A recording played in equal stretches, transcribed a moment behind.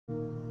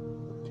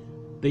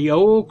The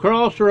old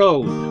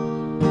crossroads.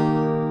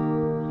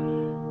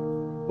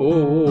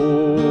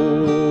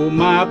 Oh,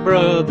 my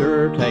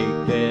brother,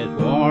 take this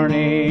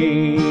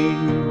warning.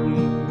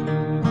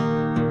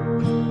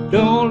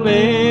 Don't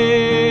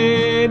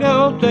let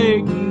old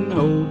Satan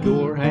hold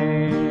your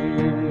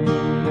hand.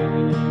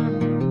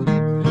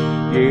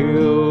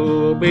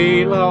 You'll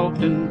be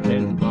lost in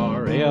sin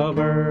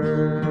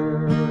forever.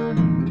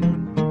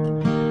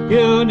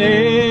 You'll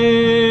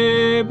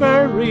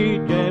never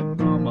reach that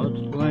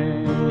promised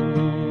land.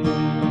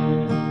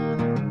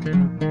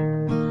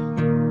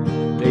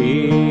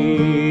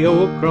 The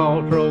old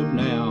crossroads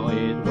now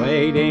is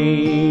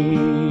waiting.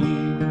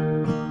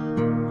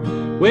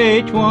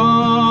 Which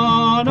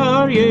one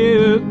are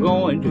you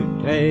going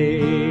to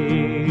take?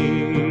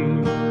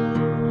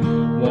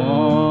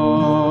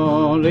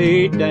 One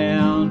leads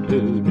down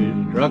to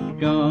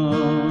destruction,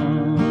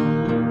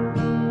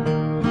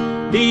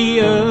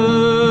 the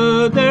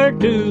other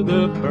to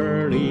the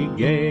pearly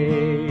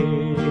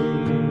gate.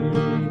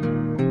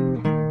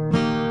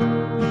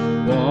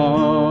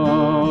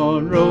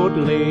 One road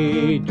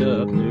leads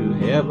up to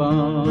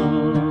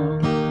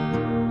heaven,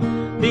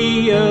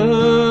 the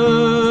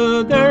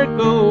other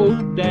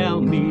goes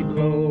down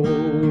below.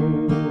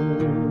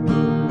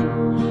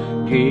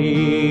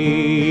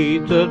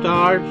 Jesus,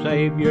 our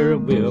Savior,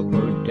 will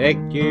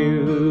protect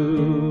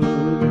you.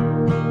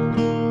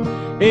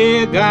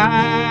 He'll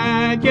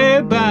guide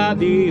you by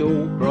the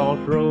old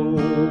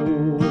crossroads.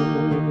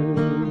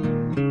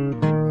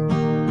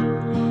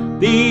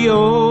 The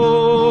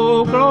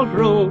old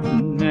crossroads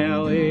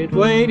now is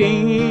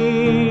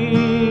waiting.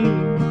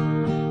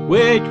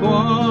 Which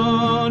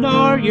one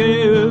are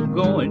you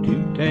going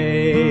to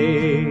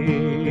take?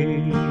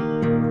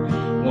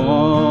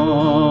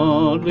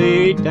 One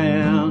leads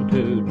down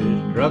to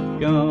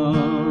destruction,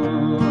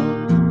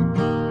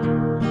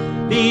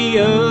 the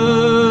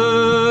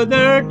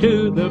other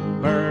to the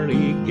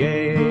pearly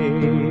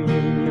gate.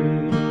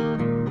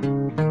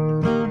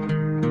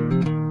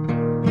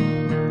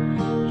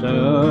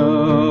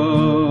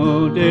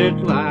 So this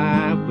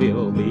life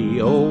will be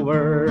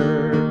over.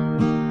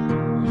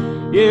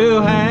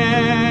 You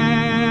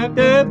have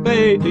to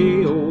face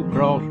the old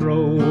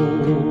crossroads.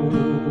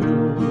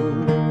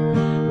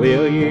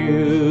 Will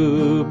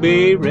you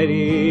be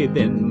ready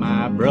then,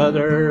 my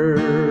brother,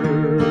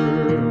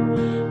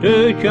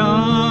 to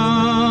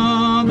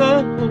shun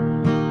the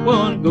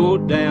one go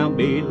down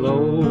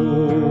below?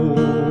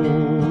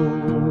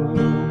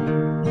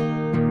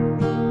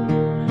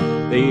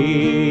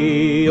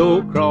 The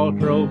old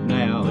crossroads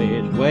now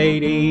is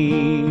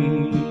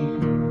waiting.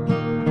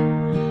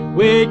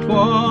 Which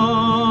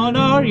one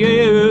are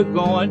you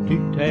going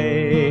to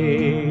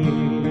take?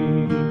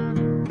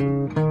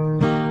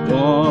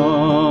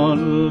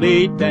 One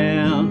leads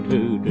down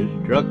to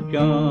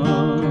destruction,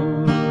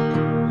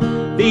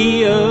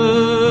 the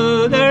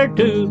other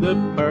to the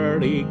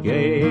pearly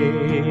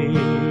gate.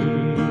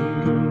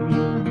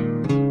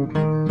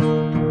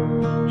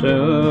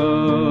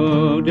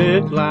 So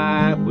this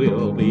life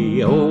will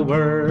be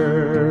over.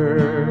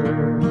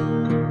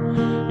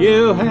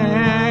 You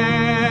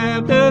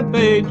have to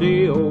face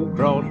the old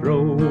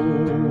crossroads.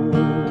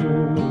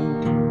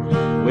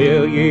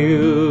 Will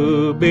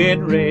you be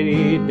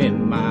ready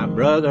then, my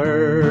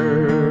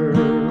brother,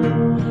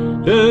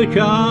 to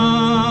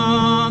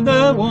shun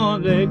the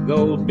one that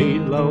goes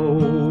below?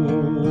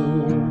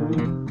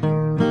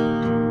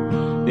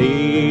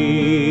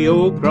 The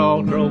old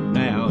crossroads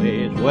now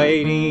is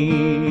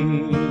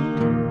waiting.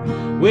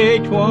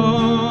 Which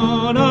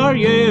one are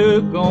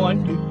you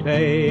going to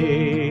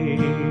take?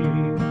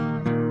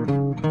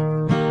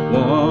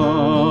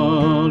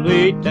 One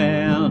leads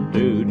down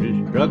to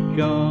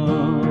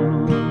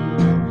destruction,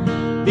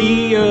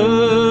 the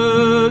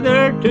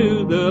other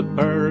to the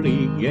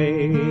pearly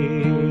gate.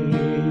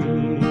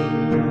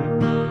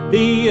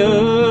 The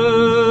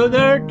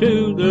other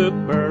to the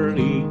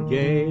pearly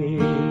gate.